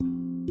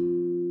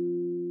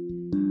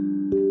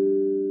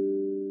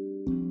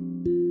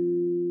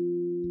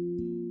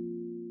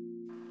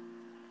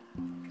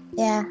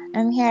Yeah,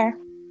 I'm here.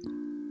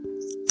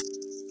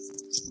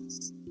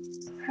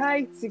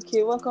 Hi,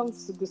 TK. Welcome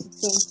to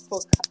Gusitun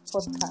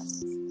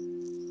podcast.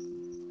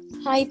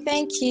 Hi,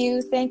 thank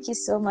you. Thank you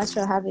so much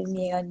for having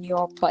me on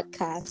your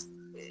podcast.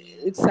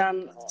 It's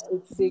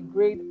a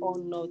great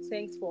honor.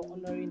 Thanks for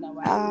honoring our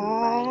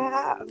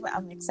invite.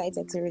 I'm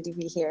excited to really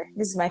be here.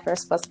 This is my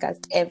first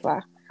podcast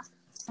ever.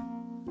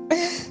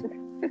 It's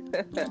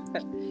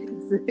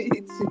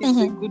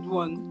a good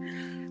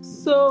one.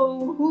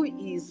 So, who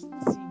is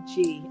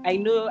TJ? I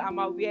know I'm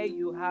aware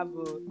you have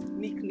a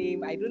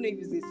nickname. I don't know if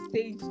it's a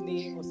stage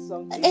name or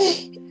something.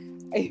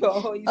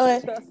 Or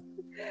it's just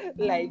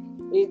like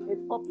a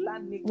popular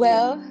nickname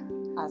Well,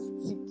 as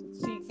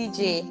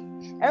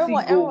TJ.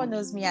 Everyone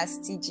knows me as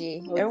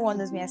TJ. Everyone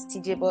knows me as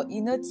TJ. But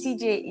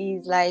TJ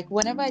is like,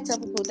 whenever I tell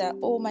people that,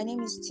 oh, my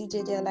name is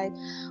TJ, they're like,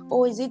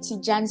 oh, is it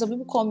Tijani? Some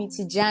people call me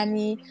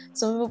Tijani.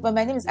 But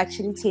my name is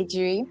actually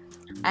Tejiri.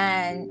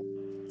 And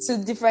to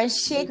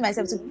differentiate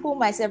myself, to pull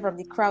myself from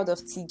the crowd of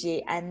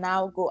TJ, I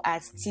now go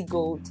as T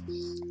Gold.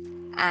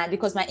 And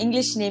because my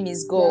English name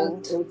is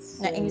Gold,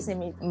 my English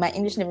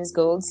name is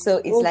Gold, so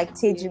it's like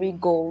Tejiri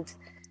Gold.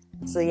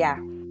 So yeah,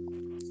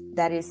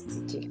 that is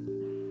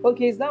TJ.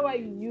 Okay, is that why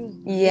you use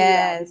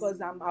yes? Wura?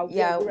 Because I'm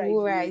aware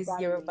Wura is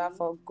Yoruba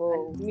for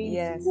gold.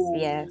 Yes, gold.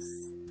 yes.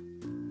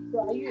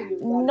 So are you a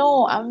Yoruba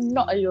No, lady? I'm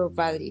not a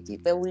Yoruba lady,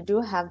 but we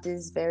do have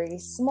this very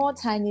small,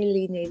 tiny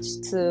lineage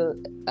to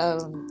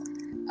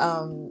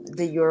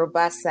the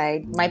Yoruba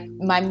side.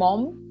 My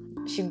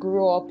mom, she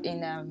grew up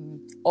in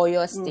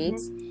Oyo State.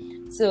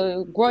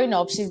 So growing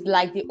up, she's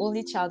like the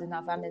only child in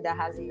her family that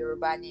has a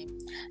Yoruba name.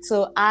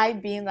 So I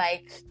being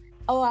like,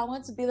 oh, I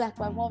want to be like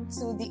my mom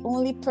too, the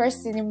only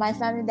person in my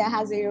family that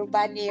has a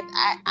Yoruba name.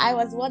 I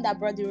was the one that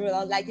brought the rule.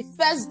 I was like, the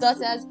first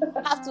daughters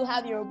have to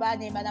have Yoruba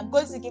name, and I'm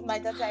going to give my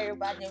daughter a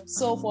Yoruba name.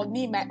 So for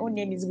me, my own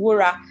name is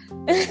Wura.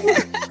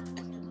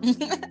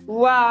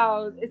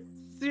 Wow, it's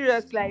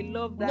seriously, I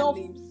love that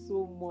name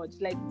so much.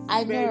 Like,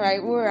 I know,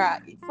 right?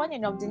 Wura. Funny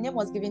enough, the name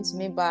was given to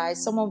me by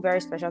someone very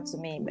special to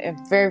me, a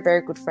very,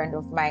 very good friend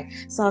of mine.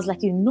 So I was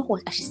like, you know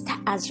what? I should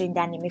start answering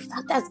that name. In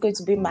fact, that's going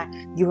to be my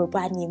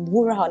Yoruba name,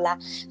 Wura Ola.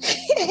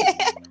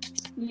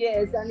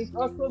 Yes, and it's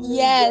also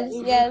yes.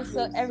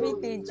 So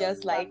everything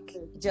just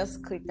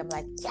clicked. I'm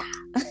like, yeah.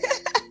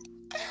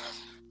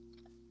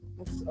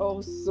 It's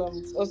awesome.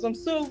 It's awesome.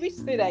 So which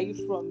state are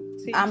you from?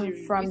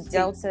 I'm from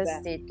Delta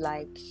State,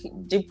 like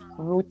deep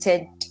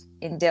rooted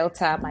in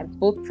Delta. My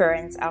both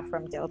parents are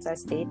from Delta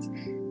State.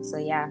 So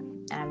yeah,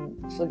 I'm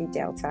fully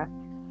Delta.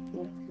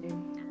 Okay.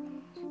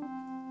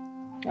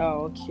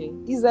 Oh, okay.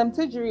 Is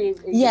Tejiri?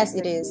 Yes,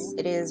 it is.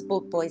 It is.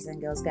 Both boys and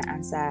girls can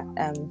answer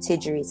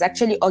Tejiri. It's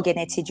actually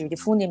Ogene Tejiri. The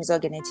full name is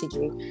Ogene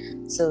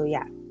Tejiri. So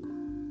yeah,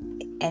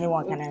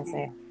 anyone can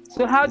answer.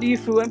 So how do you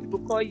feel when people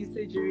call you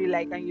Tejiri,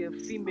 like, and you're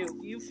female?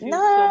 Do you feel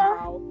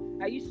somehow?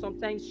 Are you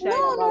sometimes shy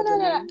about the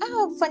name?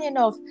 Oh, funny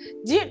enough,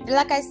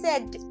 like I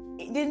said,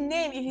 the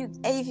name,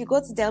 if you go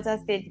to Delta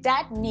State,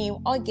 that name,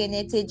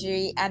 Ogene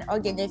Tejiri and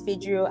Ogene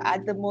Fejiro, are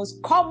the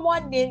most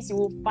common names you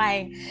will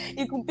find.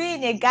 You could be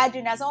in a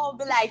gathering and someone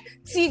will be like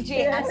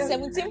TJ, and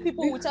 17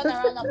 people will turn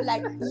around and be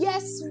like,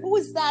 yes, who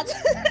is that?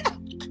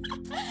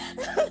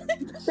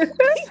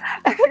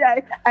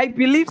 I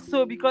believe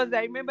so, because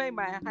I remember in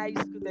my high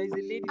school there's a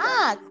lady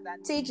that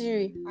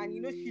Tejiri,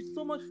 and she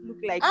so much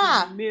look like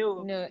a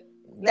male. No, like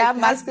that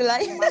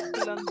masculine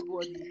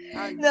body.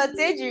 No,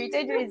 Tejiri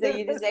is a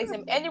unisex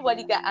name.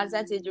 Anybody can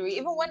answer Tejiri.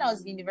 Even when I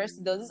was in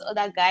university, there was this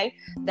other guy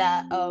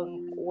that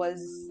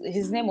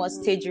his name was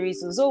Tejiri.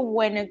 So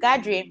when a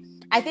gathering,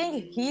 I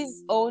think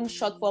his own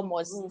short form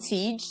was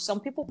Tej. Some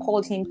people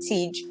called him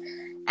Tej.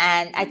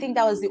 And I think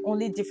that was the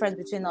only difference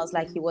between us.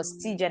 Like, he was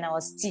TJ and I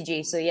was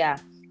TJ. So yeah,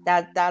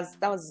 that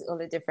was the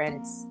only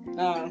difference.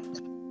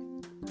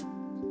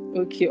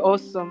 Okay,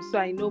 awesome. So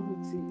I know who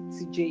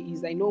TJ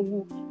is. I know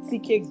who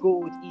TK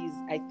Gold is.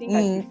 I think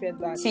I prefer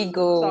that. T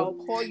Gold. So I'll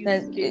call you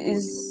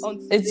TK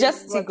Gold. It's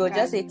just T Gold.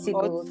 Just say T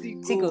Gold.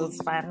 T Gold's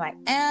fine. I'm like,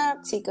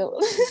 T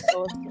Gold.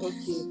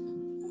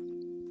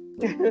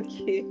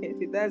 Okay,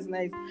 that's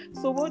nice.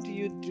 So what do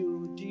you do?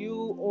 Do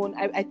you own?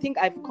 I think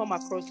I've come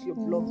across your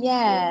blog.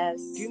 Yes.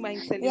 Before. Do you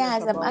mind telling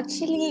us about? Yes, I'm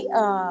actually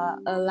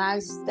a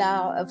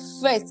lifestyle, a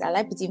faith. I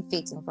like putting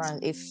faith in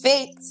front. A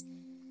faith,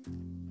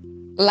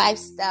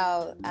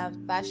 lifestyle,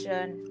 and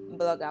fashion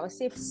blog. I would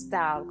say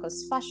style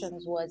because fashion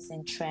is what's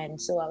in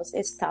trend. So I would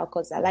say style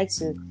because I like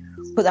to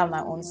put out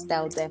my own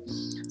style there.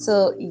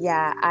 So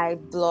yeah, I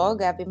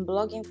blog. I've been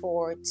blogging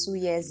for 2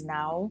 years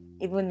now.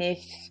 Even if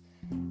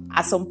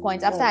at some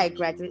point after I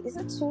graduated, is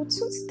it 2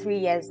 to 3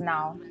 years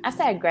now?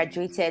 After I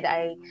graduated,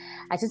 I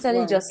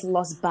totally just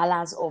lost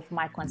balance of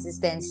my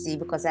consistency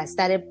because I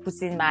started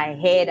putting my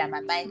head and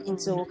my mind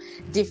into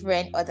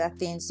different other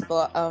things.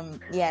 But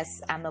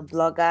yes, I'm a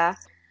blogger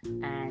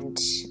and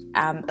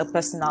I'm a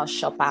personal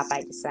shopper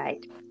by the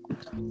side.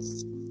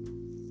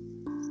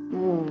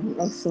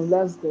 Awesome.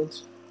 That's good.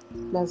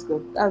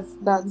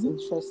 That's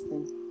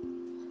interesting.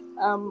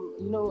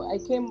 I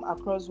came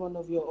across one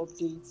of your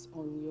updates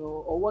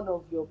or one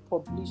of your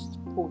published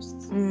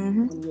posts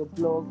on your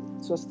blog.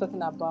 It was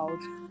talking about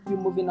you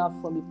moving out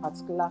from a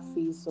particular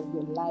phase of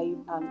your life,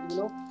 and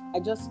I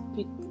just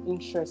picked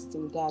interest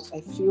in that.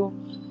 I feel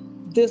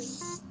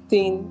this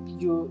thing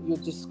you're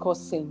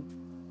discussing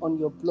on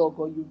your blog,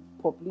 or you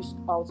published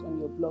out on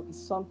your blog, is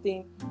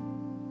something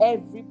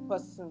every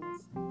person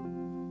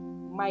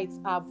might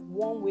have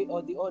one way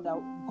or the other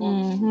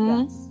gone through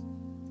that.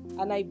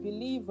 And I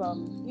believe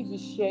if you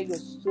share your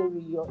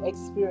story, your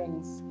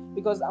experience,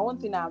 because one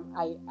thing I'm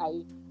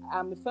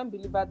a firm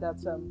believer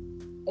that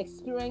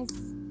experience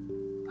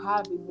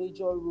have a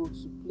major role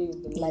to play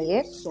in the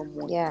life of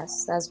someone.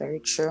 Yes, that's very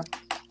true.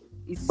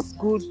 It's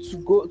good to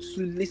go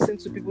to listen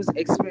to people's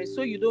experience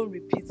so you don't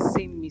repeat the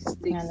same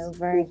mistakes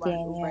over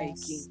again.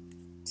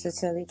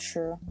 Totally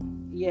true.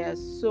 Yes.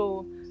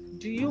 So,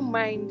 do you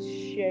mind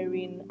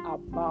sharing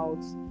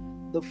about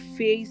the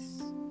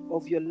phase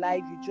of your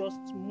life you just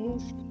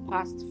moved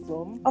past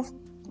from,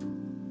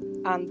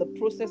 and the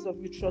process of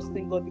you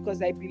trusting God?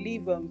 Because I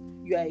believe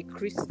you are a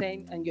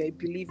Christian and you're a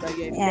believer,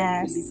 you're a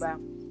firm believer,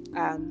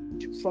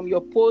 and from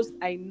your post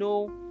I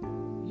know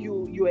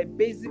you are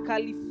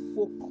basically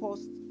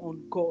focused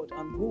on God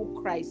and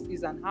who Christ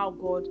is and how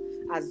God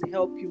has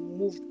helped you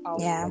move out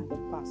from the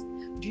past.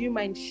 Do you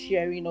mind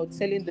sharing or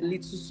telling the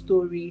little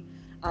story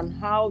and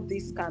how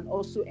this can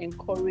also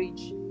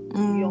encourage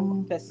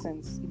young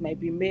persons? It might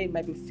be male, it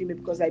might be female,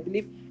 because I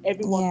believe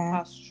everyone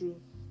passed through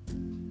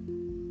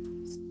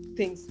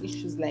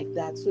issues like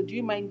that. So do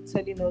you mind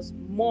telling us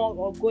more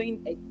or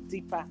going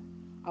deeper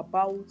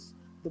about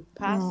the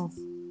past?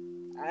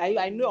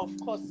 I know, of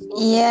course,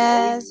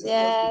 yes,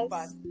 the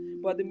past,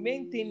 but the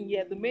main thing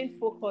here, the main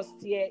focus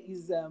here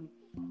is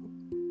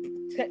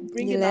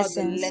bringing the out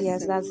the lessons.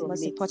 Yes, that's the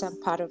most important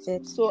part of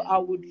it. So I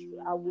would,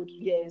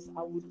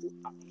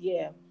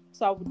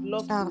 So I would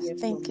love to hear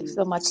thank from you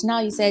so much. Now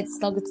you said it's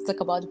not good to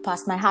talk about the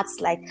past. My heart's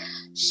like,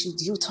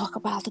 should you talk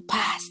about the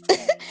past?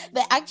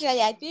 But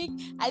actually, I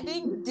think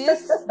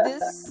this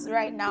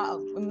right now,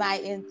 in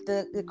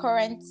the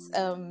current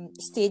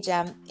stage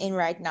I'm in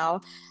right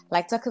now,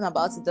 like talking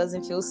about it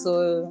doesn't feel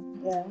so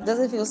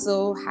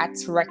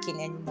heart-wrenching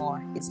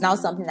anymore. It's now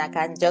something I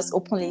can just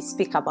openly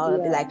speak about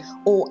and be like,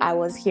 oh, I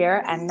was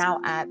here and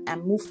now I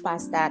moved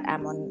past that.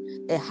 I'm on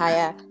a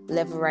higher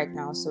level right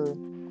now. So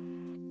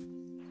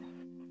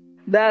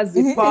that's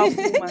the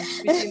powerful woman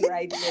speaking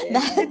right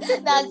there.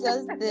 That's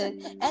just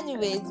it.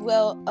 Anyways,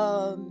 well,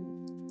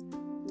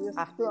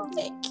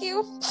 thank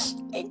you.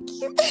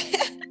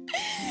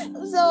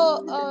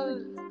 So,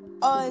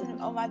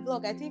 on my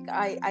blog, I think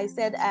I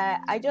said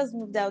I just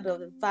moved out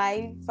of a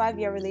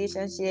 5-year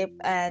relationship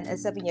and a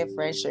 7-year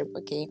friendship.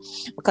 Okay,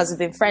 because we've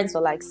been friends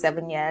for like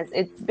 7 years.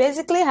 It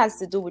basically has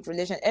to do with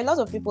relation. A lot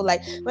of people,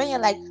 like, when you're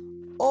like,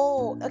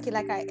 oh, okay,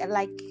 like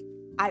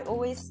I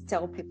always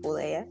tell people,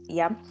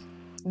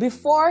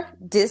 before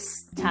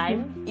this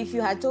time, if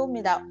you had told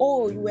me that,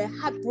 oh, you were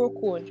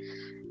heartbroken,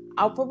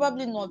 I'll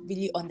probably not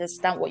really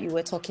understand what you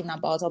were talking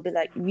about. I'll be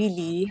like,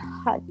 really?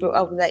 Heartbroken?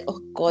 I'll be like,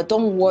 oh God,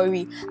 don't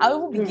worry.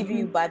 I'll even be giving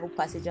you Bible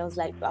passages.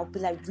 I'll be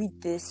like,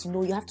 read this.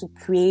 You have to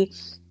pray.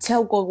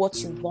 Tell God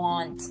what you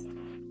want.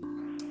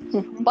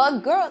 But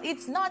girl,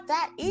 it's not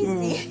that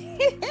easy.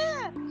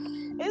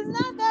 It's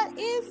not that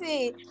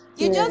easy.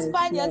 You just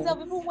find yourself,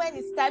 even when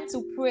it's time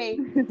to pray,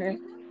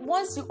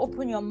 once you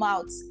open your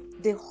mouth,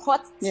 the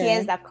hot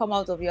tears that come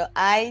out of your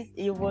eyes,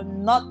 you will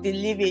not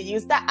believe it. You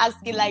start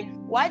asking, like,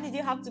 why did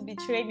you have to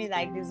betray me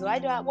like this? Why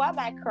am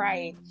I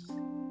crying?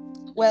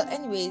 Well,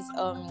 anyways,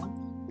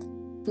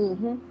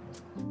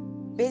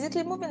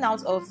 basically coming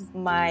out of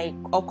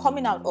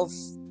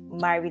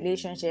my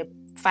relationship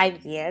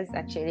 5 years,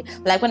 actually.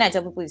 Like, when I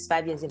tell people it's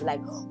 5 years, they're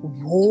like,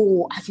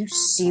 whoa, are you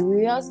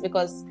serious?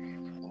 Because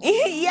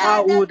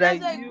how old are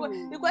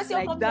you? The question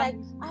like comes like,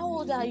 how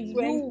old are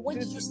you? When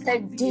did you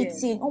start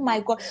dating? Oh my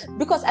God.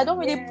 Because I don't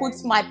really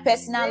put my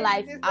personal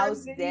life out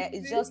there.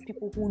 It's just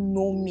people who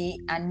know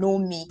me that know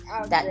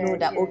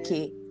that,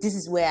 okay, this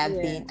is where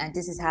I've been and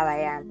this is how I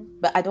am.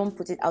 But I don't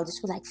put it out. Just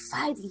be like,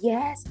 5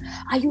 years?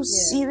 Are you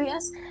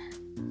serious?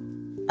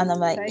 And I'm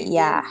like,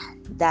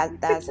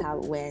 that's how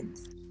it went.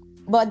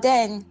 But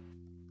then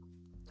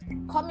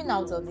coming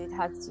out of it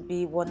had to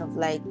be one of,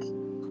 like,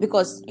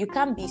 because you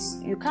can't be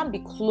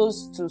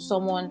close to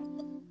someone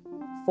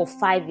for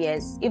 5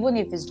 years, even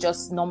if it's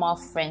just normal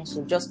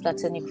friendship, just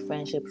platonic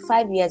friendship.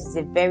 5 years is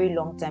a very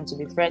long time to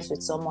be friends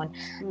with someone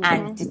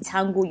and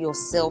detangle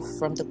yourself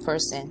from the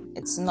person.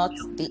 It's not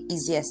the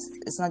easiest.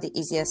 It's not the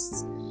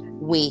easiest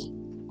way.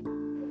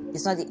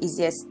 It's not the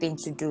easiest thing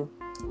to do.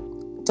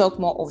 Talk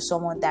more of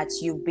someone that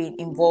you've been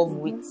involved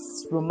with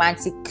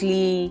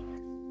romantically,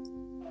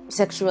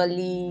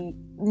 sexually,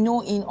 in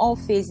all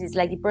phases.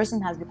 Like, the person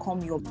has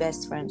become your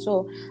best friend.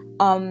 So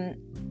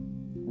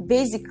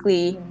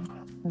basically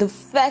the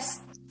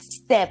first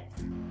step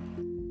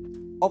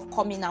of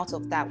coming out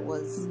of that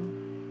was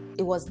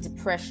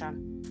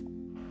depression.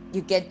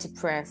 You get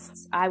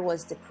depressed. I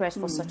was depressed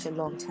for such a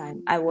long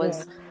time. I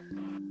was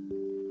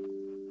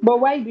But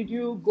why did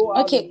you go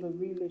out of the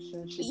relationship?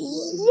 relationship?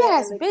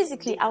 Yes,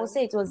 basically, I would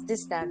say it was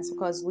distance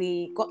because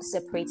we got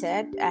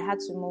separated. I had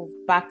to move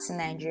back to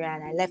Nigeria,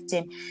 and I left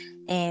him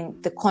in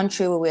the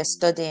country where we were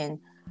studying.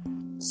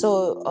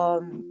 So,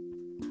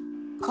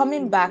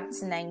 coming back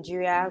to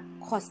Nigeria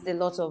caused a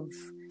lot of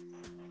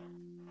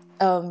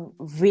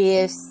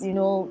rifts.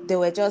 They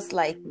were just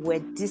like we're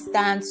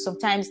distant.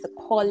 Sometimes the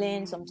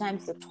calling,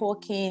 sometimes the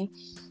talking.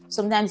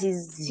 Sometimes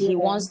he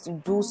wants to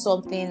do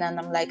something, and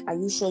I'm like, are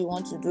you sure you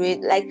want to do it?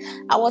 Like,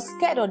 I was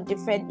scared on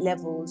different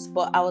levels,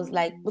 but I was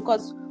like,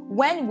 because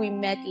when we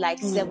met like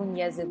 7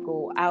 years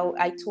ago,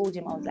 I told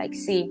him, I was like,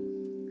 see,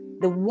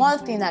 the one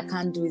thing I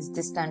can't do is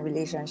distant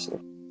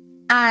relationship.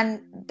 And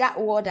that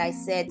word I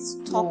said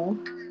stuck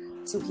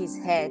to his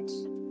head,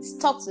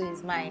 stuck to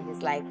his mind.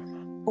 It's like,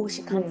 oh,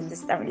 she can't do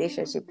distant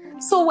relationship.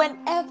 So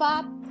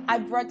whenever I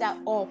brought that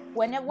up,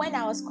 when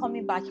I was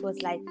coming back,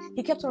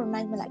 he kept on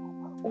reminding me like,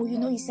 oh,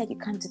 you said you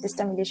can't do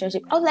distant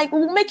relationship. I was like,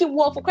 we'll make it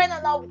work. For crying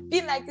out loud, we've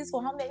been like this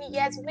for how many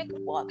years? We'll make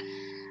it work.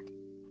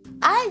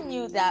 I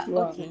knew that,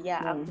 I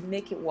could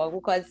make it work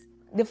because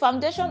the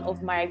foundation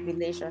of my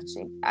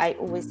relationship, I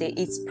always say,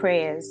 it's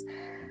prayers.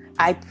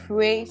 I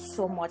pray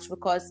so much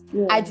because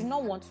I do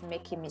not want to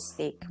make a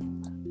mistake.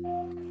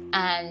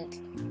 And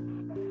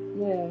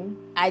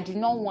I do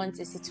not want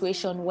a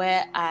situation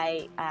where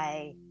I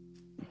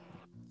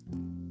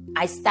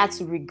start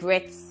to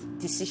regret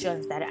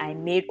decisions that I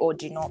made or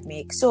did not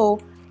make. So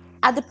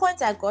at the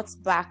point I got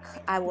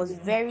back, I was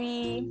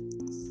very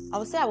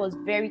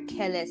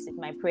careless with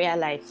my prayer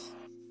life.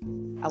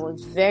 I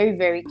was very,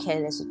 very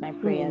careless with my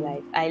prayer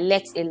life. I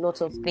let a lot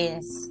of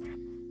things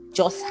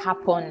just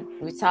happen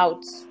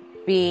without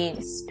being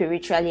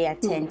spiritually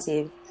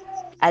attentive.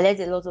 I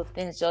let a lot of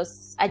things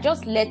I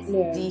just let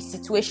the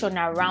situation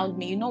around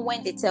me.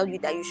 When they tell you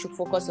that you should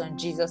focus on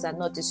Jesus and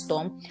not the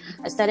storm,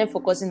 I started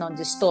focusing on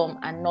the storm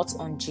and not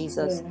on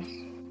Jesus.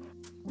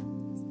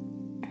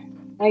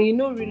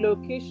 And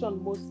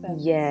relocation most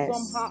times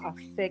somehow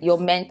affects your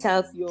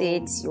mental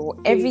state, your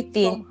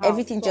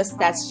everything just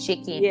starts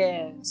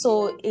shaking.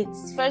 So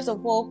it's first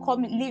of all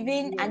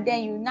living, and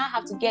then you now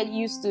have to get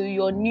used to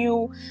your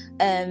new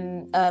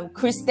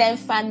Christian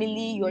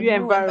family, your new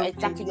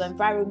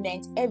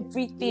environment.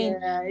 Everything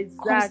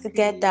comes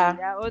together.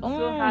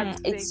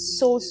 It's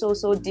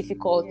so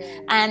difficult.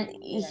 And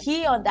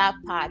here on that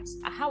part,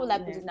 how will I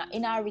put it now?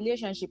 In our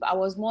relationship, I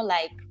was more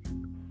like,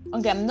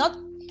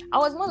 I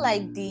was more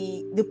like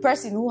the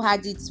person who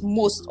had it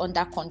most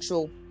under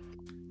control.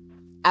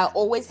 I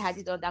always had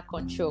it under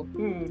control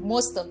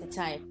most of the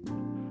time.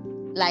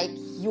 Like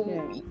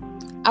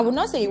I would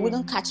not say you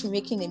wouldn't catch me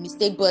making a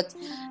mistake, but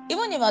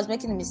even if I was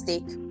making a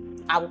mistake,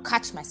 I would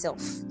catch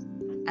myself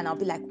and I'll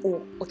be like,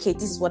 oh, okay,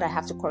 this is what I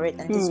have to correct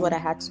and this is what I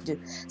had to do.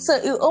 So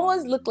it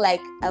almost looked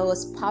like I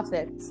was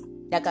perfect,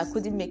 like I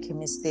couldn't make a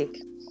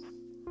mistake.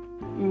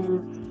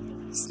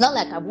 It's not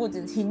like I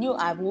wouldn't. He knew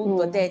I would,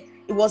 but then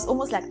it was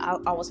almost like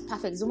I was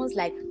perfect. It's almost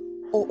like,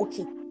 oh,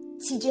 okay,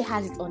 TJ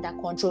has it under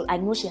control. I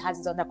know she has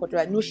it under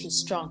control. I know she's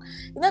strong.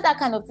 That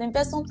kind of thing.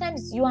 But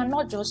sometimes you are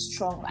not just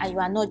strong and you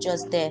are not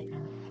just there.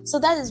 So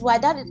that is why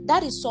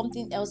that is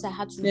something else I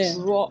had to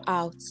draw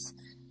out.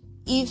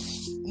 If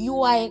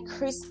you are a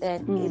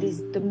Christian, it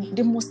is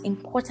the most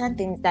important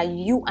thing is that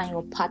you and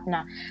your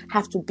partner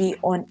have to be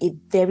on a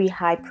very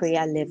high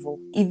prayer level.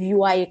 If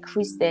you are a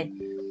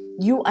Christian,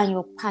 you and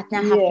your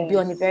partner have to be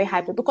on a very high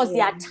level, because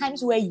there are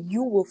times where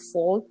you will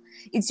fall.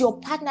 It's your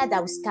partner that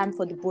will stand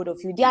for the both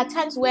of you. There are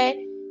times where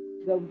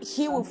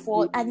he will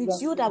fall and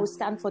it's you that will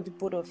stand for the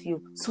both of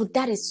you. So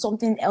that is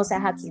something else I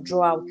had to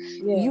draw out.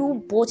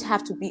 You both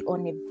have to be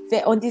on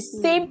the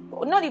same,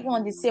 not even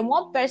on the same,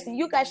 one person.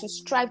 You guys should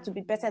strive to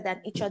be better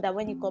than each other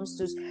when it comes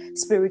to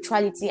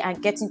spirituality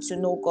and getting to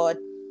know God.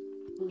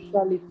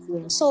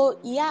 So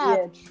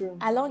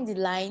along the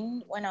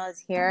line, when I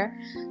was here,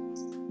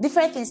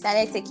 different things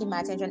started taking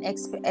my attention,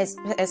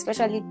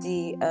 especially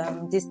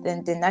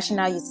the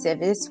National Youth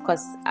Service,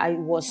 because it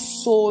was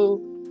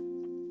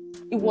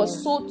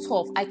so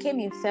tough. I came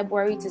in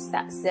February to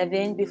start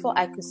serving. Before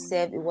I could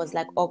serve, it was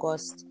like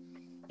August,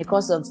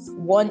 because of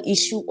one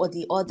issue or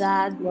the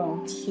other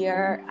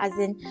here. As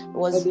in, it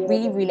was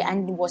really,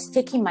 and it was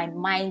taking my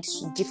mind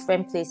to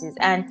different places.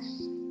 And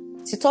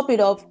to top it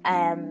off,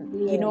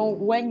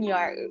 when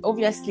you're,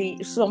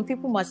 obviously, some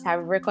people must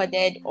have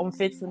recorded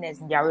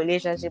unfaithfulness in their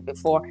relationship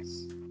before.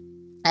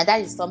 And that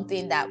is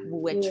something that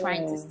we were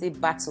trying to still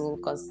battle,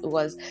 because it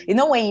was,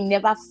 when you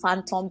never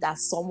phantom that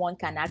someone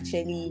can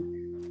actually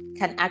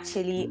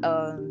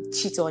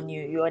cheat on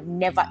you. You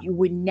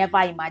would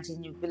never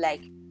imagine. You'd be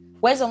like,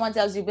 when someone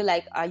tells you, be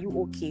like, are you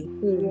okay?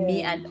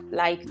 Me, and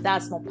like,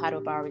 that's not part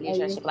of our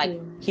relationship. Like,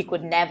 he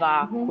could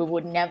never, we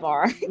would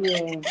never.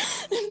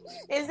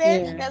 There's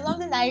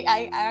something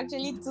I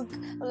actually took,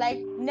 like,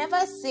 never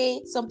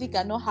say something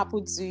cannot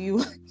happen to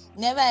you.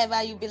 Never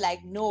ever you be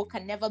like, no,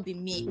 can never be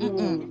me.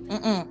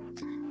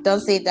 Don't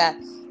say that.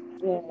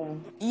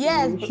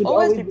 Yes,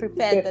 always be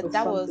prepared.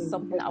 That was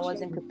something I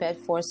wasn't prepared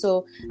for.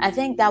 So I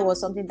think that was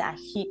something that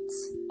hit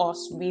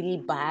us really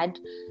bad,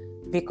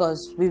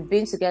 because we've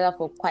been together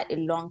for quite a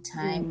long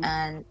time,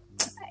 and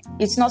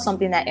it's not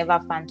something I ever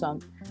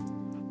phantomed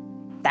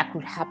that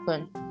could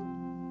happen.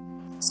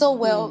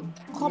 So,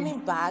 coming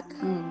back,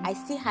 I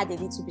still had a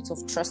little bit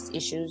of trust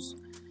issues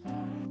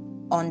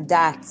on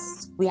that.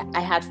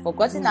 I had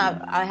forgotten,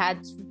 I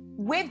had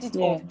waved it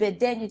off, but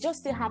then you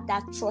just still have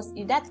that trust,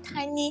 that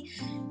tiny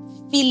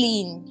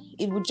feeling.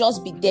 It would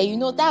just be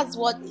there. That's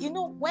what,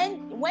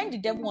 when the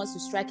devil wants to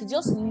strike, he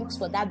just looks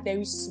for that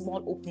very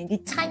small opening, the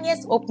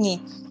tiniest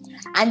opening.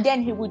 And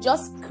then he would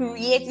just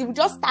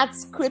start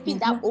scraping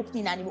that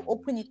opening, and he will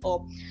open it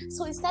up.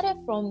 So it started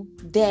from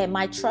there,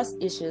 my trust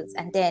issues,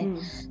 and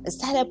then it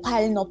started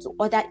piling up to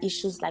other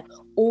issues like,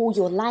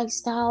 your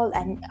lifestyle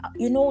and,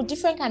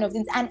 different kind of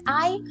things. And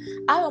I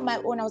on my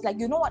own, I was like,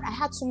 you know what? I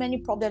had too many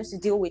problems to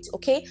deal with.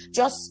 Okay,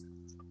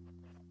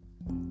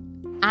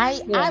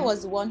 I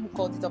was the one who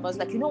called it up. I was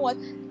like, you know what?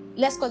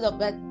 Let's call it up.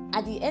 But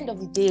at the end of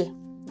the day,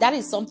 that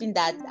is something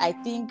that I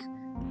think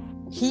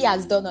he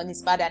has done on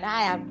his part and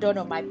I have done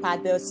on my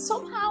part.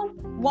 Somehow,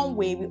 one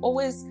way, we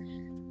always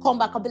come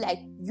back and be like,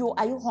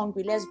 are you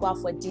hungry? Let's go out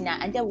for dinner.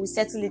 And then we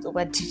settle it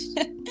over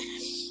dinner.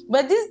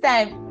 But this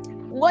time,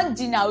 what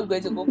dinner are we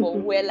going to go for?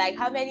 We're like,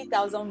 how many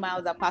thousand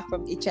miles apart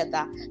from each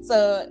other?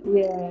 So,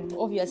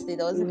 obviously,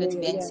 there wasn't going to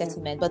be any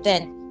settlement. But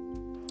then,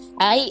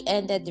 I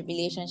ended the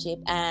relationship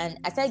and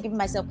I started giving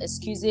myself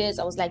excuses.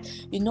 I was like,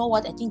 you know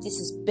what? I think this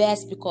is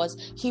best because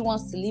he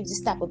wants to live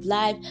this type of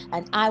life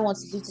and I want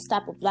to live this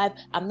type of life.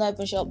 I'm not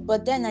even sure.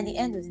 But then at the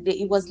end of the day,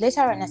 it was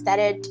later when I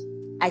started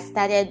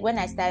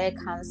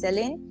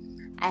counseling,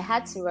 I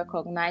had to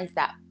recognize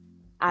that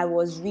I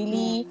was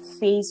really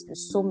faced with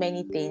so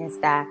many things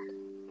that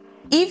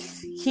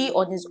if he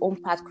on his own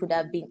part could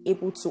have been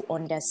able to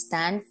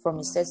understand from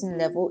a certain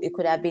level, it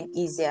could have been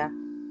easier.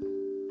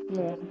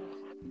 Yeah.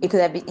 It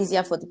could have been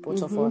easier for the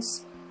both of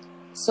us.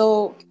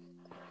 So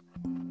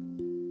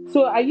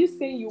are you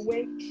saying you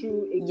went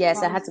through a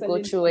yes, I had to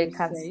go through a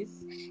counseling.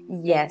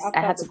 Yes, I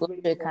had to go through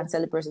a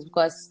counseling process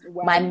because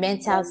my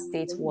mental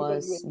state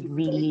was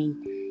really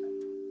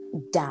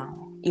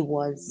down. It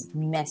was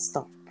messed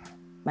up.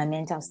 My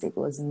mental state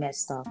was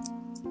messed up.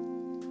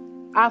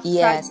 After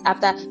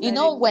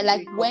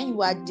when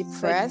you are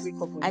depressed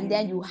and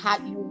then you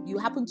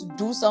happen to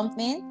do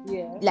something,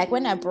 like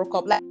when I broke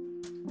up, like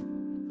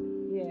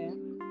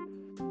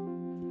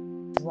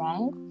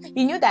wrong,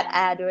 he knew that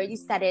I had already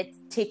started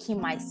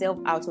taking myself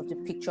out of the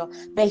picture,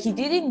 but he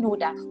didn't know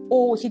that.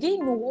 He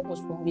didn't know what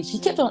was wrong with me. He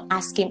kept on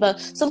asking, but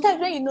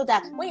sometimes when you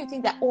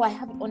think that I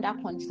have it under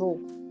control,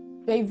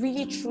 but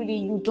really truly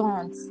you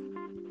don't.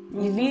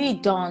 You really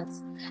don't.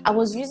 I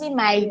was using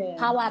my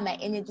power and my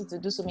energy to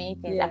do so many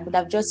things. I could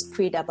have just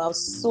prayed about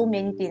so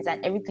many things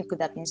and everything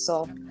could have been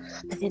solved.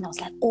 But then I was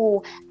like,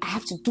 I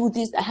have to do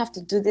this.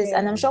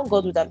 And I'm sure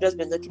God would have just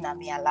been looking at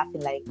me and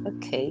laughing like,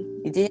 okay,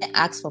 you didn't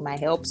ask for my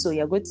help, so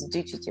you're going to do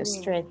it with your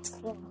strength.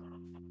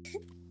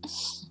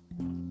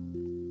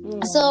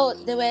 So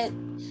there were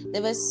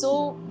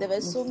so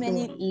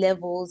many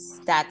levels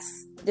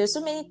there were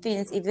so many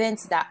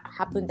events that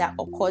happened that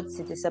occurred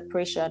to the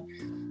separation.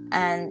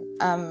 And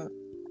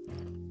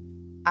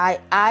I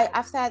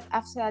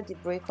after the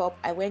breakup,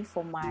 I went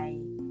for my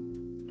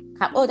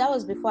camp. That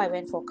was before I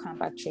went for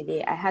camp.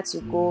 Actually, I had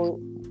to go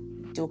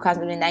to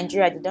counseling. In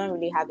Nigeria, they don't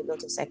really have a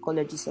lot of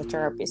psychologists or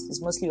therapists.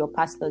 It's mostly your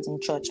pastors in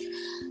church.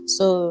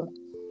 So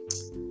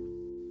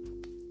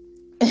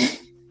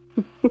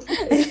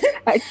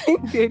I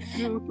think they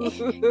do.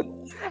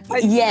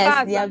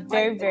 Yes, they are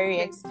very, very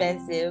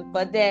expensive.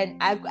 But then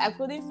I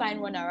couldn't find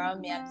one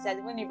around me. And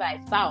besides, even if I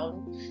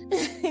found,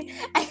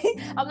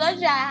 I'm not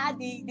sure I had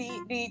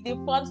the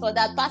funds for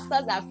that.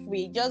 Pastors are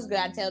free. Just go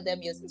and tell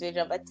them your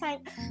situation. But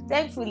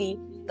thankfully,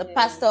 the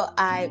pastor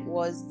I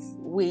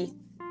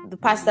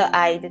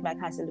did my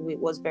counseling with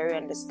was very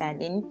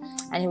understanding,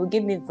 and he would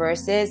give me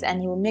verses and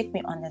he would make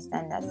me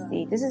understand that,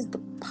 see, this is the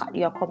part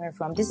you are coming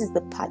from, this is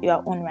the part you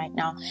are on right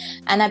now.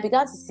 And I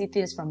began to see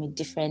things from a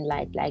different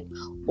light, like,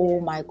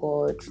 oh my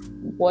God,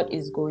 what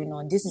is going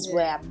on? This is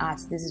where I'm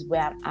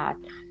at.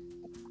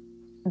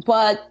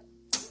 But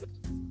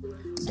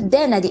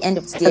then at the end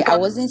of the day, I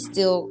wasn't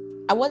still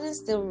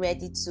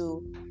ready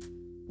to,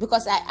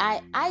 because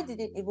I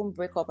didn't even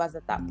break up at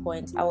that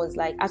point. I was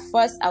like, at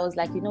first I was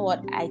like, you know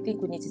what, I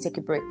think we need to take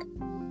a break.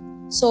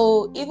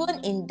 So even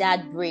in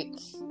that break,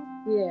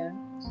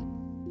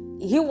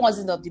 he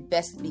wasn't of the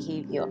best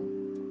behavior,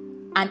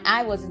 and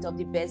I wasn't of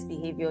the best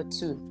behavior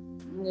too.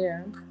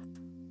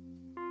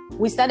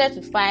 We started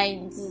to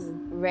find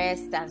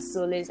rest and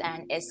solace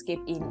and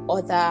escape in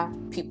other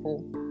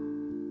people.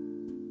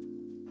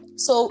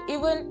 So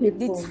even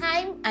the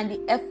time and the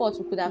effort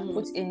we could have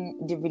put in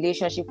the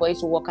relationship for it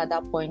to work at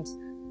that point,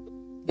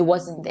 it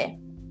wasn't there.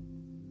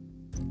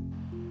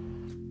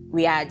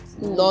 We had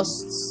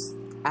lost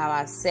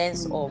our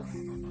sense of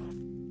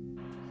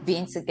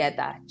being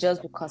together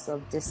just because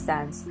of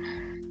distance.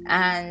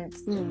 And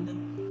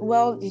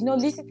well,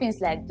 little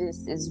things like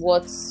this is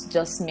what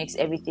just makes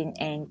everything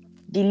end.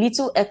 The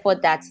little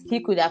effort that he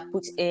could have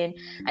put in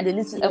and the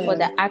little effort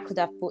that I could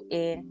have put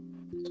in,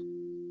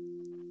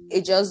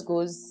 it just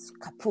goes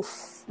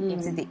kapoof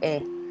into the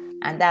air.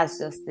 and that's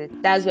just it.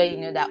 That's where you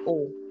know that,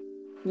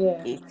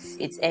 Yeah.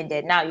 it's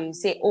ended. Now you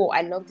say, oh,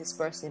 I love this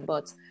person,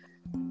 but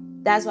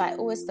that's why I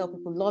always tell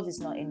people love is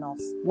not enough.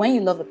 When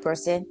you love a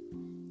person,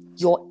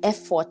 your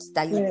effort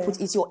that you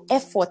put is your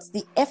effort.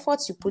 The effort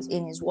you put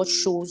in is what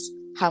shows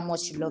how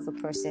much you love a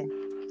person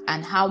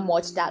and how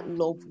much that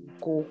love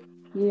will go.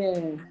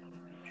 Yeah,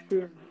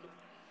 true.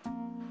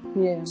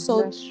 Yeah,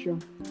 So that's true.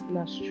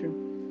 That's true.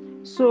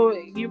 So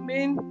you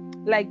mean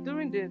like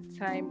during the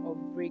time of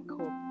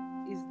breakup,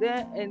 is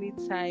there any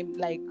time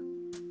like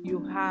you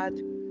had,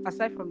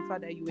 aside from the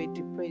fact that you were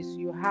depressed,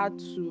 you had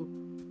to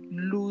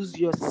lose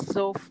your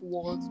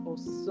self-worth or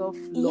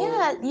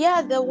self-love?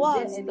 yeah, there Was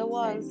there was any there time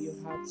was you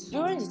had to?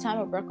 during the time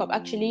of breakup.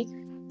 Actually,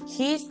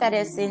 he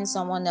started seeing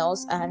someone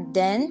else, and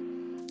then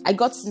I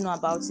got to know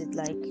about it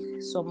like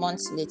some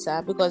months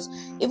later, because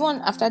even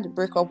after the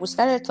breakup, we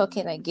started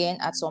talking again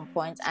at some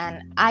point,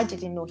 and I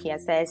didn't know he had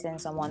started seeing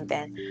someone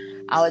then.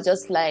 I was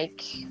just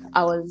like,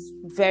 I was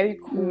very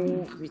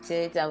cool with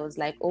it. I was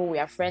like, oh, we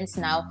are friends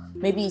now.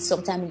 Maybe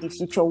sometime in the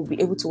future we'll be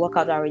able to work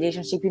out our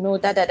relationship, da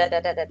da da da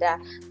da da da.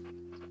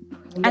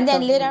 And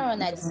then later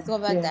on, I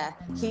discovered that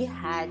he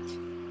had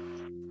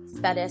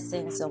started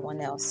seeing someone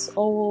else.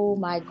 Oh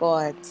my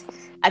God.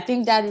 I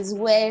think that is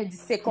where the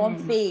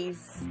second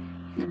phase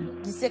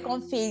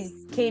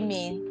came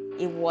in.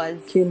 It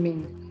wasn't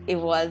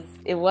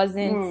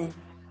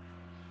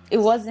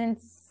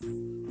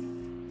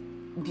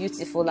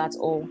beautiful at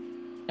all.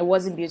 It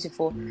wasn't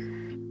beautiful.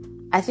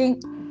 I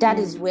think that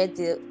is where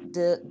the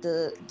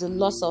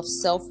loss of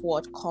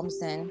self-worth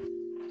comes in.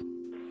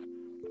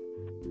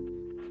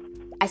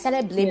 I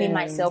started blaming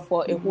myself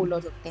for a whole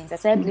lot of things. I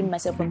started blaming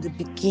myself from the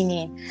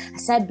beginning. I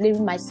started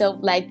blaming myself,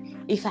 like,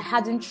 if I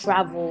hadn't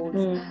traveled,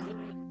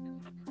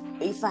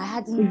 if I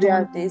hadn't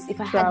done this,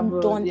 if I hadn't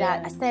done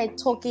that. I started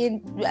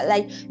talking,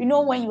 like, you know,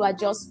 when you are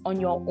just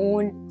on your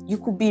own, you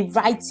could be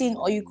writing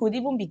or you could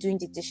even be doing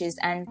the dishes,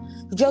 and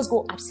you just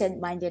go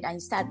absent-minded and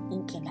you start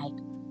thinking, like,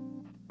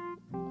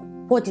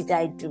 what did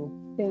I do?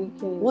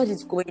 What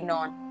is going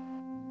on?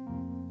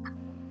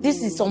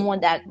 This is someone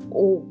that,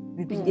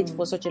 we've been dating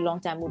for such a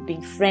long time. We've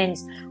been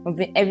friends. We've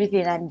been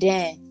everything. And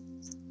then,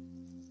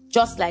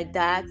 just like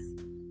that,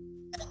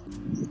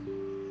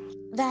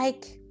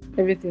 like,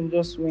 everything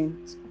just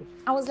went.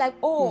 I was like,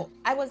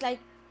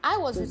 I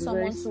was with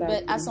someone too,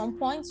 but at some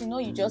point, you know,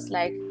 you just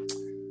like,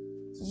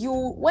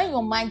 when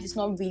your mind is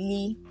not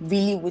really,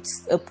 really with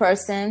a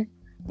person,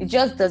 it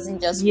just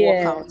doesn't just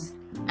work out.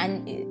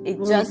 And it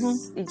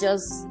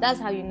just, that's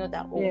how you know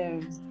that,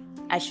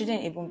 I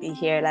shouldn't even be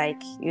here. Like,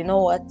 you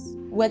know what?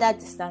 Whether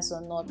distance or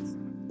not,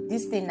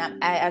 this thing that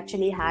I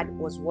actually had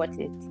was worth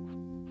it.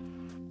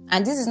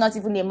 And this is not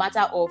even a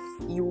matter of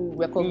you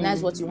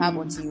recognize what you have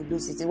until you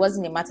lose it. It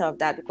wasn't a matter of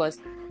that, because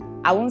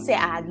I won't say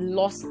I had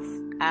lost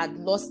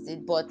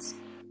it, but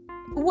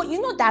you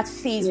know that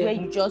phase where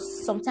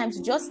sometimes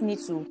you just need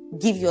to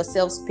give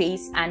yourself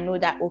space and know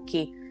that,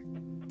 okay,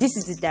 this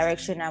is the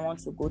direction I want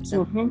to go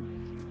to.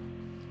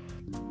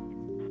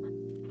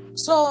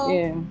 So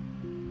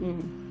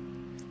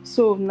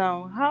So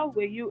now, how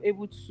were you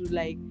able to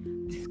like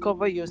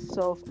discover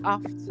yourself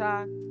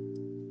after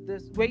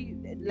this?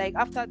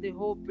 After the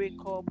whole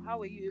breakup, how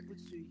were you able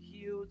to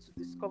heal, to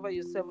discover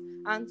yourself,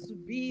 and to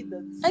be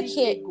the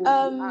you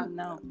are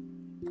now?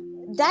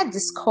 That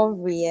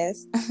discovery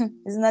is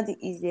not the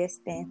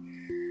easiest thing.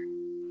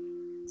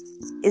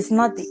 It's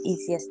not the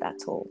easiest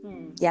at all.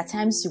 There are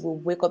times you will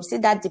wake up, see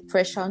that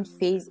depression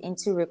phase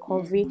into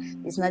recovery.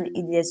 It's not the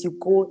easiest. You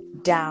go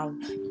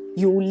down.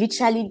 You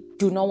literally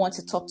do not want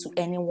to talk to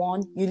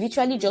anyone. You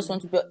literally just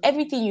want to be,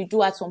 everything you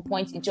do at some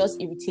point, it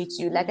just irritates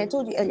you. Like I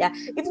told you earlier,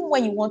 even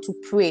when you want to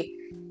pray,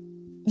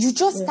 you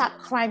just start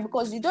crying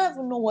because you don't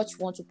even know what you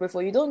want to pray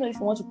for. You don't know if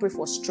you want to pray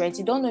for strength.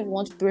 You don't know if you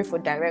want to pray for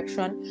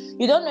direction.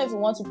 You don't know if you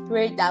want to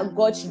pray that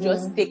God should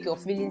just take your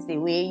feelings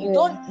away. You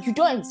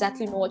don't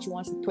exactly know what you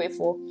want to pray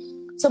for.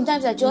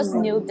 Sometimes I just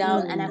kneel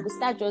down and I will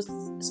start just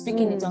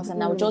speaking in tongues,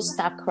 and I will just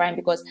start crying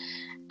because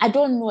I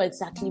don't know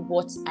exactly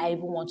what I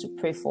even want to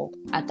pray for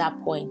at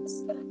that point.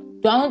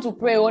 Do I want to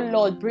pray, oh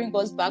Lord, bring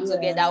us back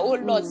together? Oh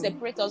Lord,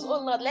 separate us. Oh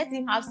Lord, let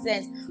him have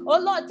sense. Oh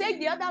Lord, take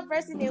the other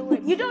person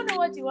away. You don't know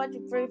what you want to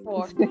pray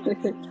for.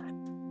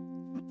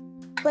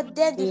 But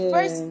then the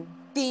first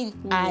thing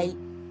I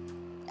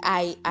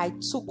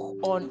took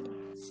on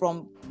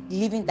from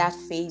leaving that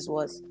phase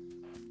was,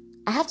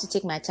 I have to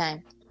take my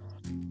time.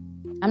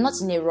 I'm not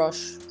in a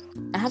rush.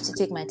 I have to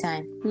take my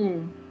time.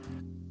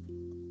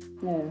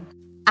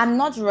 I'm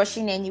not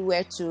rushing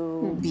anywhere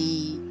to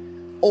be,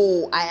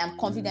 I am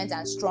confident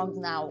and strong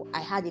now.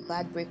 I had a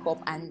bad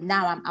breakup and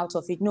now I'm out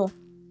of it. No.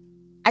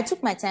 I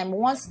took my time,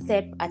 one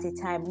step at a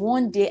time,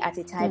 one day at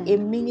a time, a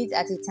minute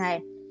at a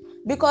time.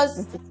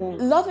 Because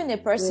loving a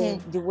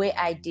person the way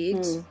I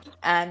did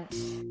and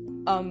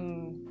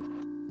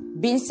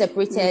being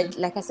separated,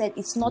 like I said,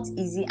 it's not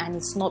easy and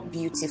it's not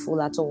beautiful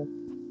at all.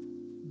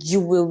 You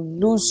will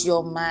lose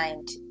your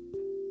mind,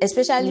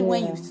 especially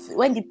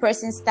when the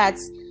person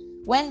starts,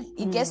 when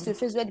it gets to a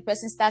phase where the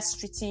person starts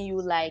treating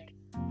you like,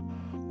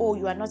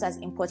 you are not as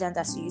important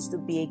as you used to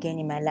be again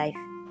in my life.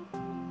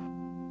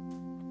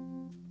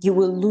 you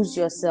will lose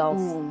yourself.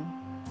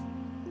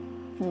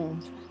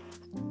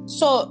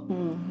 So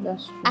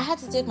That's true. I had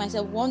to take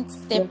myself one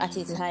step at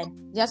a time.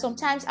 There are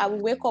sometimes I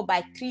will wake up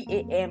by 3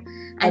 a.m.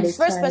 and the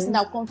first person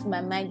that will come to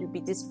my mind will be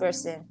this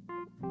person.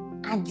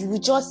 And you will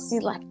just see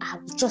like, I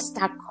would just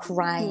start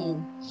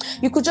crying.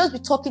 You could just be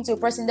talking to a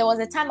person. There was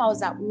a time I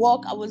was at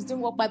work, I was doing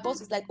work. My boss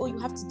was like, oh, you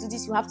have to do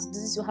this, you have to do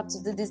this, you have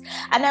to do this.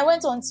 And I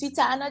went on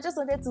Twitter and I just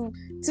wanted to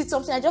tweet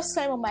something. I just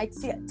saw him on my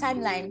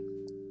timeline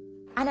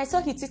and I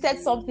saw he tweeted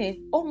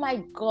something. Oh my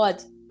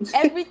God.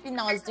 Everything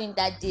I was doing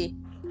that day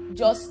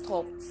just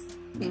stopped.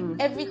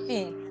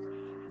 Everything.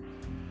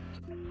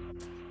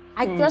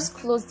 I just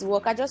closed the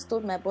work. I just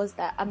told my boss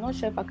that I'm not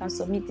sure if I can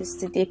submit this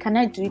today. Can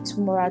I do it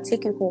tomorrow? I'll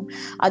take it home.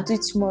 I'll do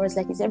it tomorrow. It's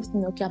like, is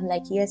everything okay? I'm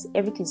like, yes,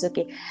 everything's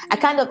okay. I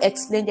kind of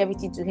explained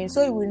everything to him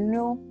so he would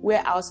know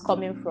where I was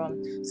coming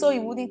from. So he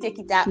wouldn't take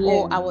it that,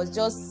 oh, I was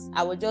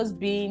just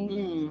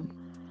being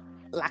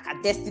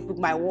lackadaisical with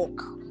my work.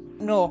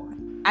 No.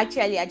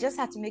 Actually, I just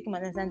had to make him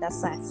understand that,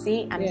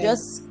 see, I'm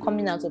just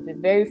coming out of a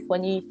very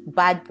funny,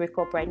 bad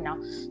breakup right now.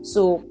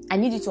 So I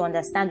need you to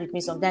understand with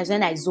me. Sometimes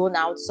when I zone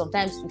out,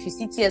 sometimes if you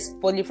see tears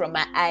falling from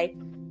my eye,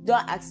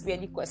 don't ask me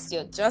any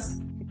question.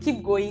 Just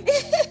keep going.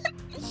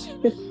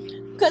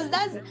 Because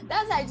that's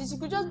how it is. You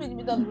could just be in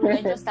the middle of the road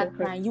and just start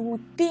crying. You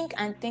would think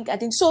and think.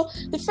 So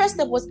the first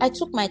step was I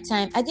took my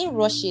time. I didn't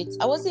rush it.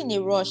 I wasn't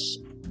in a rush.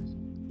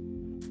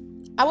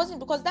 I wasn't,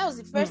 because that was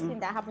the first thing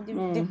that happened.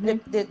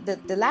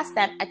 The last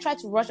time I tried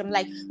to rush, I'm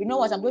like, you know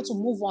what, I'm going to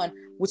move on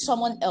with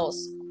someone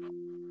else.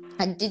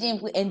 And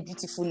didn't end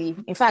beautifully.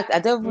 In fact,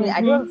 till today,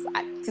 I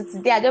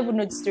don't even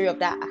know the story of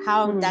that,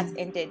 how that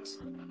ended.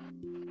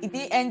 It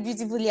didn't end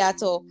beautifully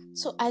at all.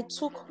 So I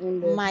took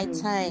my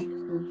time.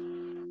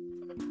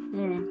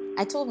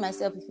 I told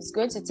myself, if it's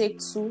going to take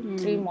 2,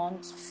 3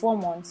 months, 4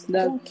 months, I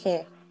don't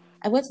care.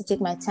 I'm going to take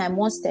my time,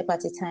 one step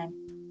at a time.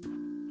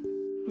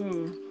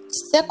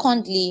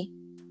 Secondly,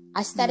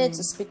 I started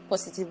to speak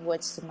positive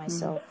words to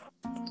myself.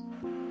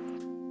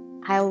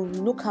 I'll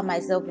look at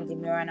myself in the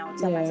mirror and I'll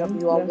tell myself,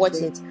 you are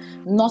worth it.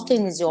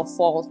 Nothing is your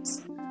fault.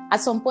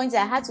 At some point,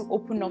 I had to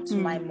open up to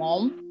my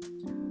mom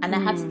and I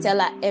had to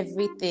tell her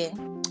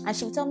everything. And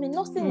she would tell me,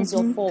 nothing is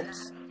your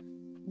fault.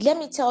 Let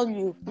me tell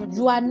you,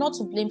 you are not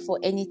to blame for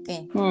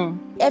anything.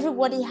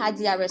 Everybody had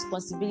their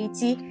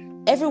responsibility.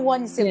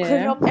 Everyone is a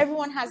grown-up.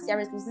 Everyone has their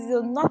responsibility. So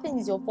nothing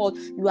is your fault.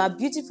 You are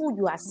beautiful.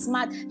 You are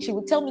smart. She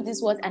would tell me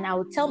these words and I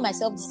would tell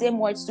myself the same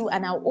words too.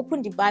 And I'll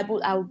open the Bible.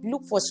 I would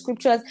look for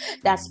scriptures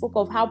that spoke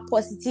of how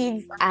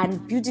positive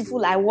and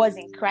beautiful I was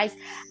in Christ.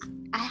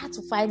 I had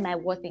to find my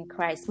worth in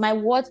Christ. My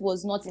worth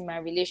was not in my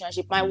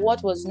relationship. My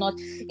worth was not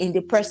in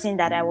the person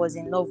that I was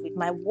in love with.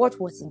 My worth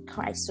was in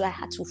Christ. So I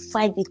had to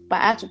find it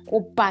back. I had to go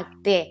back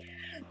there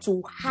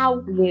to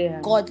how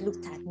God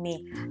looked at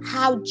me,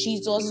 how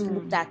Jesus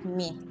looked at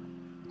me.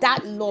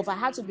 That love, I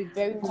had to be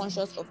very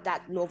conscious of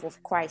that love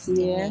of Christ in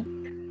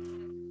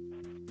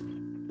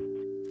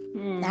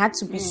me. I had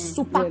to be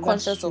super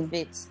conscious of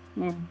it.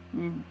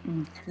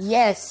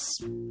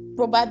 Yes,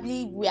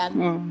 probably we are.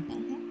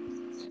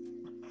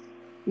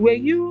 Were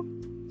you?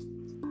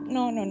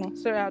 No.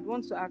 Sorry, I'd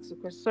want to ask a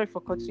question. Sorry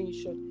for cutting you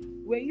short.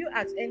 Were you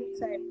at any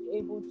time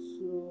able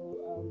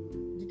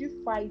to? Did you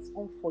fight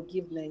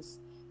unforgiveness?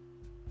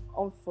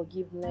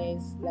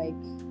 Like,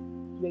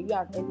 were you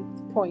at any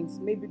point,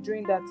 maybe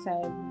during that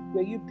time,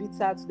 were you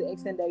bitter to the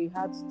extent that you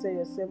had to tell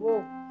yourself,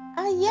 oh,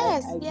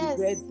 yes, I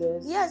regret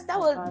this. Yes, that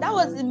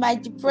was in my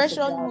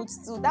depression mood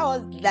too. That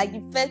was like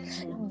the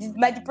first.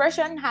 My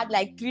depression had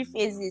like 3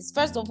 phases.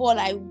 First of all,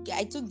 I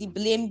took the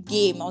blame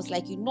game. I was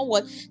like, you know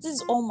what? This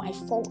is all my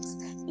fault.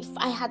 If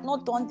I had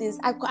not done this,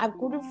 I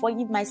couldn't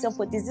forgive myself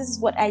for this. This is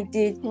what I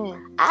did.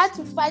 I had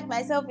to fight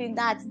myself in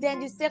that. Then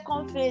the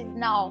second phase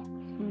now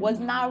was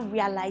now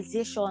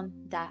realization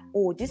that,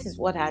 oh, this is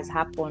what has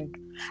happened.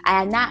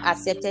 I now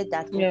accepted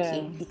that,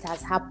 okay, it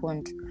has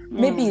happened.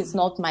 Maybe it's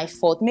not my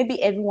fault.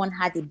 Maybe everyone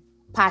had a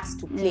part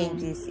to play in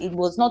this. It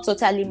was not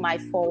totally my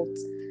fault.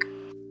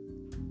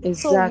 Exactly.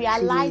 So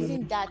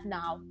realizing that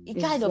now,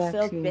 it kind of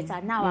felt better.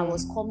 Now I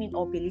was coming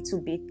up a little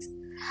bit.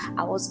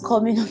 I was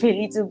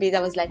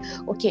like,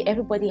 okay,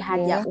 everybody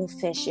had their own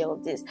fair share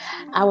of this.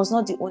 I was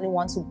not the only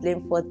one to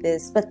blame for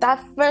this. But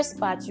that first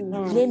part, you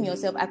blame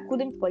yourself. I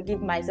couldn't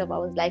forgive myself. I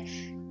was like,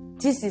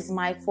 this is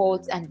my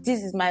fault and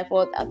this is my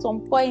fault. At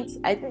some point,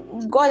 I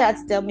think God had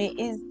to tell me,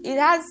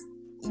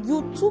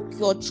 you took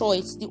your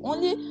choice. The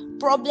only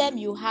problem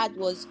you had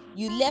was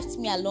you left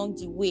me along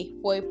the way.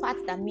 For a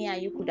path that me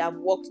and you could have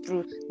walked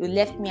through, you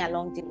left me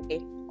along the way.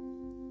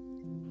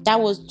 That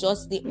was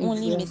just the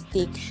only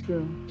mistake.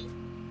 True.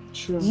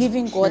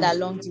 Leaving God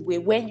along the way.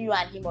 When you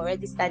and him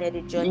already started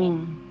the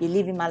journey, you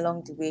leave him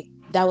along the way.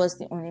 That was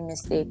the only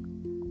mistake.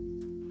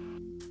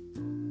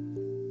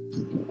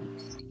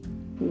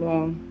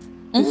 Wow.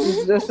 This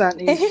is just an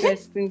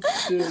interesting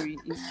story.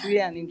 It's really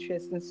an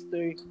interesting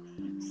story.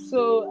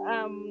 So,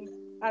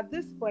 at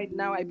this point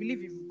now, I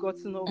believe you've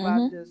gotten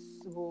over this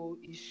whole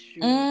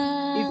issue.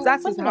 If that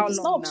is how long now? It's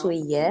not up to a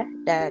year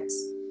that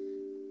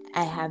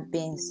I have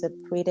been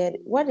separated.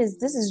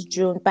 This is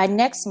June. By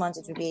next month,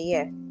 it will be a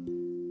year.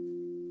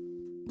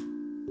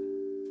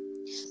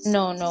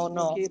 No.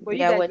 Okay, but you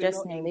Yeah, guys we're were just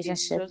not in a engaged.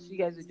 relationship. You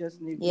guys were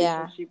just in a Yeah.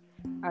 relationship,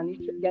 and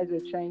you guys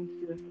were trying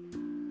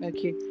to.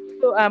 Okay,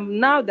 so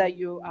now that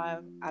you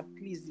are at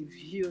least you've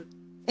healed,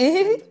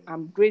 and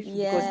I'm grateful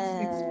because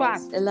it's Yes.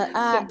 fast.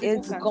 Some people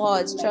It's can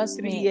God. spend like Trust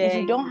 3 me. If you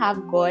years, don't have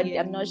 4 God, years.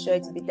 I'm not sure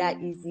it'll be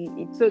that easy.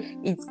 So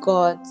It's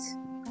God.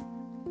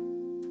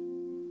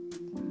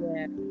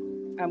 yeah,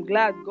 I'm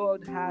glad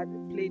God had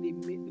played a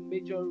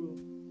major role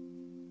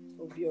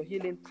of your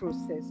healing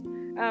process.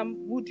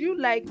 Would you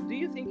like? Do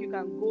you think you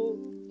can go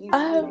into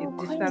a Going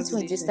distant into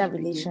a distant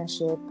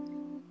relationship again?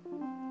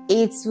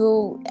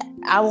 relationship,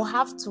 I will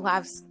have to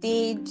have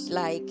stayed,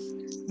 like,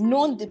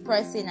 known the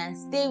person and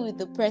stay with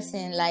the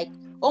person, like,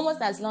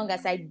 almost as long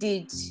as I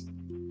did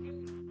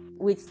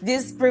with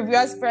this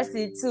previous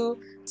person, to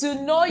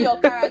know your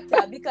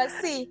character. Because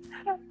see,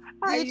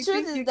 the You truth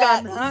think is you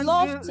that can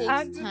love takes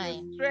handle the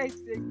time. stress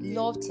again?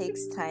 Love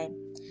takes time.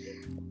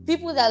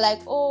 People that are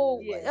like,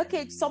 oh, Yeah.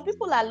 okay, some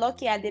people are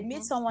lucky and they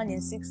meet someone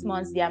in 6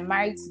 months, they are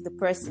married to the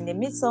person. They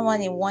meet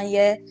someone in 1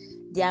 year,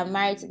 they are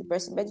married to the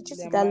person. But the truth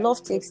is They're that married love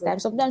to the takes time.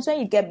 person. Sometimes when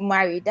you get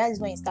married, that is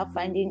when you start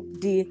finding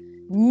the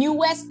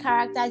newest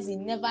characters you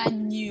never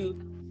knew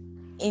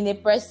in a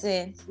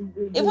person.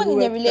 The Even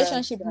in a newest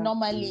relationship, character.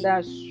 normally,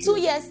 That's 2 true.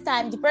 years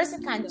time, the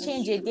person can That's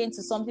change true. again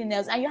to something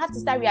else, and you have to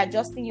start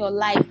readjusting your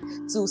life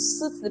to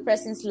suit the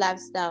person's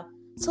lifestyle.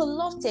 So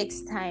love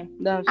takes time.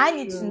 That's I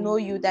need true. to know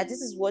you, that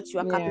this is what you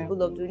are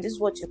capable of doing, this is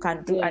what you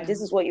can do, Yeah. and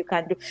this is what you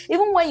can do.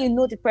 Even when you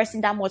know the person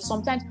that much,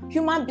 sometimes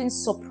human beings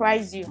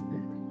surprise you.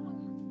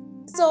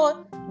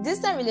 So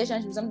distant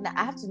relationship is something that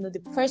I have to know the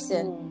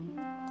person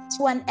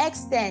to an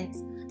extent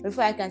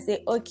before I can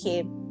say,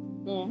 okay,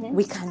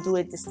 we can do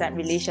a distant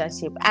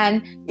relationship.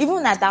 And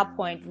even at that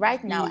point,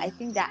 right now, I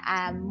think that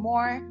I'm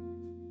more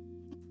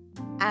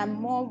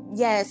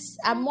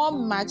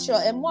mature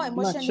and more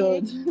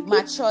emotionally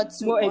mature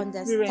to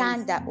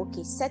understand that,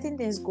 okay, certain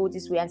things go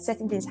this way and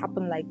certain things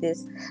happen like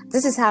this.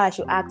 This is how I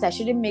should act. I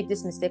shouldn't make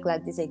this mistake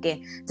like this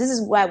again. This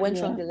is where I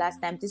went wrong the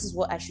last time. This is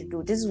what I should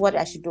do. This is what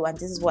I should do. And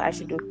this is what I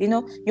should do. You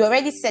know, you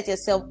already set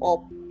yourself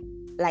up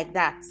like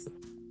that.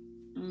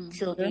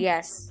 So,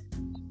 yes.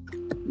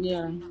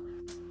 Yeah.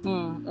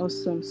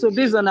 Awesome. So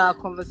based on our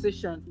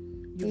conversation,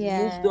 you've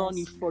moved on,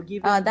 you've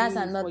forgiven that's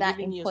you, another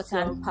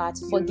important part.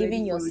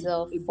 Forgiving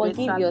yourself.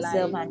 Forgive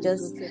yourself and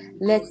just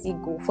let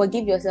it go.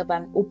 Forgive yourself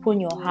and open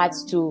your heart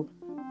to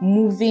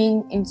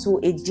moving into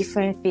a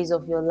different phase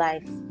of your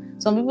life.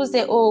 Some people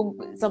say, oh,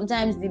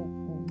 sometimes the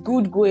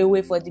good go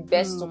away for the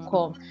best to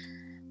come.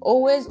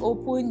 Always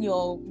open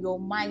your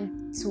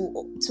mind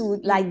to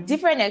like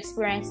different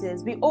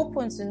experiences. Be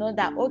open to know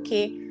that,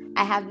 okay,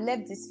 I have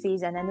left this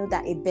phase and I know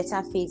that a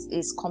better phase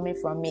is coming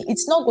from me.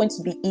 It's not going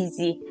to be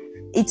easy.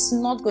 It's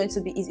not going to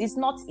be easy. It's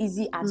not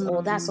easy at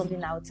all. That's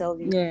something I'll tell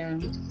you. Yeah.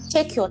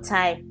 Take your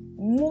time.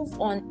 Move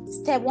on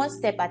one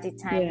step at a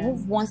time. Yeah.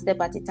 Move one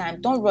step at a time.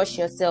 Don't rush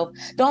yourself.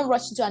 Don't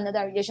rush into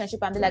another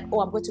relationship and be like,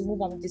 oh, I'm going to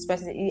move on with this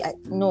person.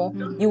 No,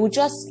 you will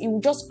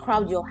just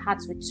crowd your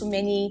heart with too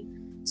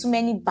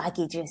many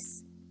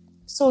baggages.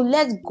 So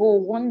let go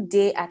one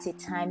day at a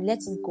time. Let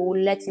it go.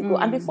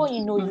 And before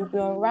you know, you'll be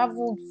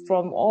unraveled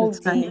from all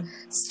the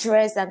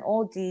stress and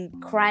all the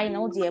crying,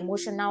 all the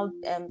emotional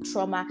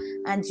trauma,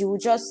 and you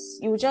just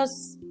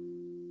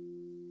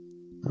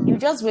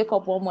wake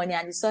up one morning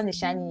and the sun is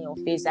shining in your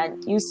face,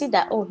 and you see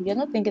that, oh, you're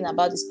not thinking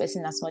about this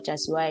person as much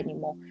as you are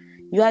anymore.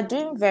 You are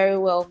doing very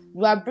well.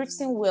 You are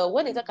breathing well.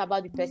 When they talk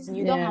about the person,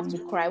 you don't have to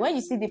cry. When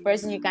you see the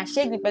person, you can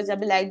shake the person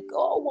and be like,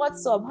 oh,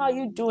 what's up? How are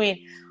you doing?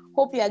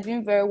 Hope you are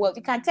doing very well.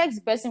 You can text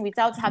the person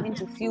without having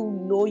to feel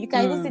low. You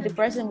can even see the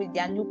person with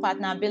their new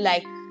partner and be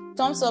like,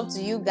 thumbs up to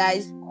you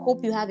guys.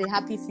 Hope you have a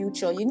happy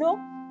future. You know,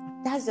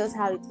 that's just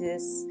how it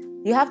is.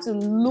 You have to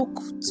look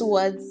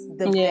towards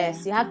the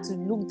best. You have to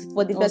look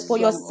for the best for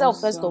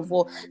yourself, first of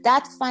all.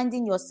 That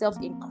finding yourself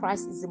in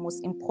Christ is the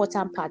most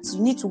important part. You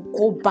need to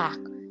go back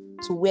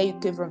to where you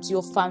came from, to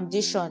your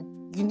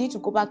foundation. You need to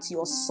go back to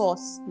your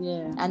source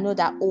and know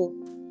that,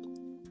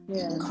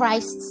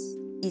 Christ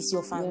is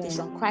your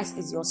foundation. Christ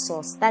is your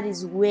source. That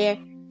is where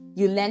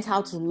you learned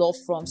how to love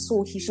from.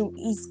 So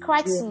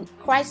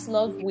Christ's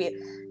love will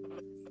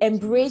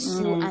embrace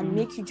you and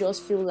make you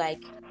just feel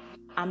like,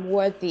 I'm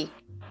worthy.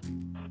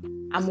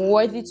 I'm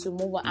worthy to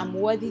move on. I'm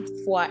worthy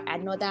for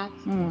another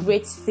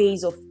great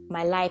phase of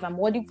my life. I'm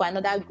worthy for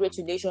another great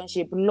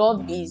relationship.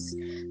 Love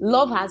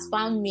has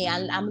found me,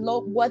 and I'm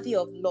worthy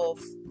of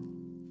love.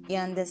 You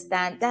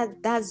understand?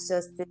 That's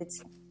just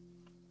it.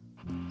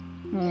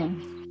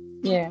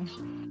 Yeah.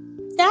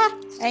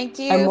 Thank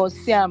you. I must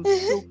say, I'm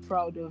so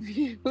proud of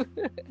you.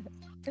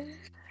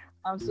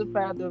 I'm so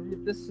proud of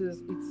you.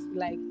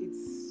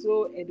 It's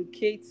so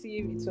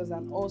educative. It was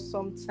an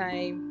awesome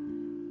time.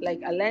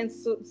 Like, I learned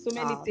so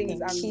many things,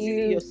 and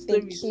really your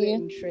story is so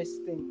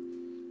interesting.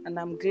 And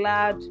I'm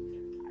glad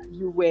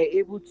you were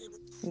able to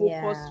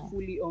focus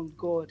fully on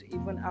God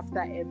even after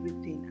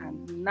everything.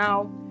 And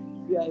now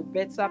you are a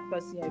better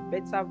person, you're a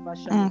better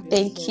version of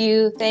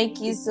yourself.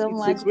 Thank you so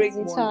much. It's a great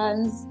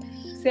one.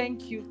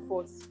 Thank you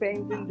for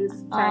spending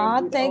this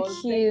time with us.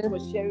 Thank you for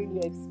sharing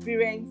your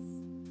experience.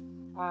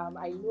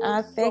 I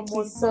know Thank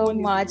you so someone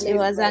is much. It blessed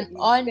was by an it.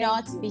 honor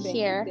Thank to you, be thank you,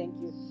 here. thank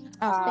you.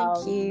 Thank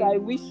So I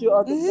you. wish you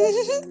all the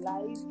best in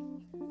life.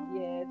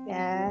 Yeah, thank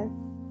Yes.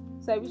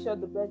 you. So I wish you all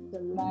the best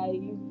in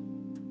life.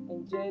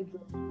 Enjoy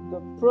the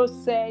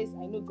process.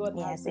 I know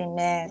Yes,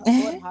 amen.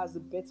 God has a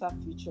better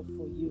future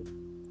for you.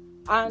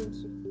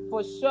 And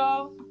for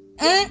sure,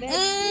 your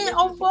next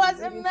Of relationship course, is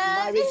leading to amen.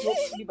 marriage,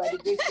 hopefully by the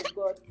grace of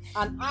God.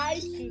 And I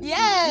should be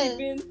Yes.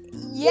 given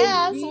a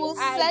Yes, we'll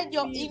send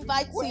your VIP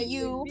invite to request, a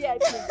you.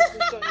 VIP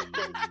invitation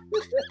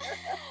request.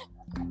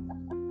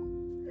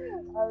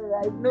 All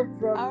right, no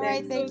problem. All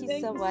right, So thank you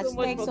thank so you much. so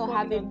much Thanks for for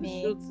coming having on the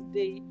show me.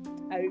 today.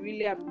 I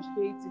really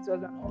appreciate it. It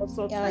was an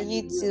awesome time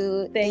You with you.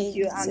 too. Thank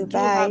you, You too. and do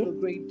have Bye. a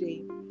great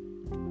day.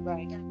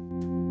 Bye.